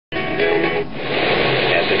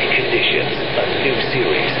Epic conditions, a new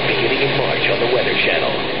series beginning in March on the Weather Channel.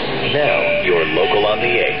 Now, your local on the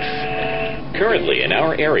 8s. Currently in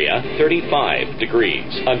our area, 35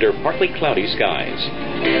 degrees under partly cloudy skies.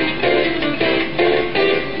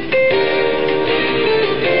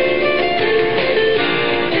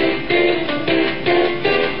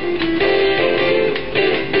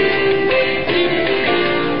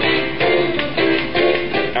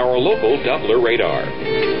 Our local Doppler radar.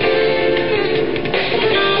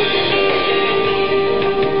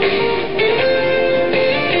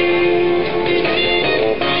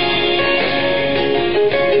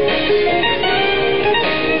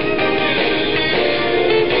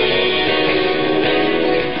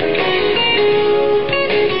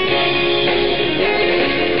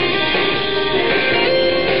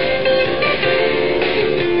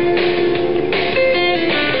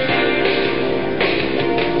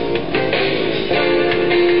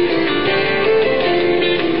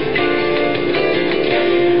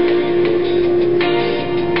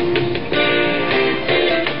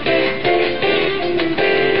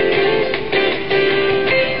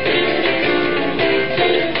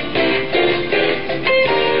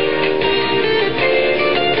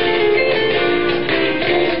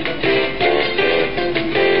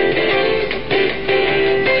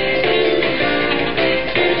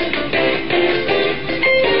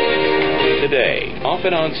 Today, off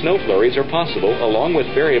and on snow flurries are possible along with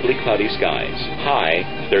variably cloudy skies.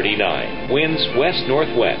 High 39. Winds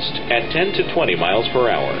west-northwest at 10 to 20 miles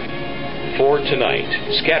per hour. For tonight,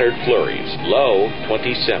 scattered flurries. Low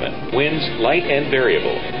 27. Winds light and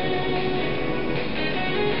variable.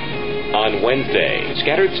 On Wednesday,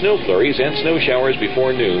 scattered snow flurries and snow showers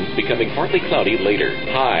before noon, becoming partly cloudy later.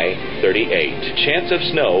 High 38. Chance of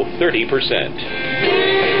snow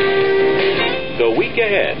 30%. The week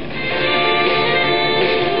ahead.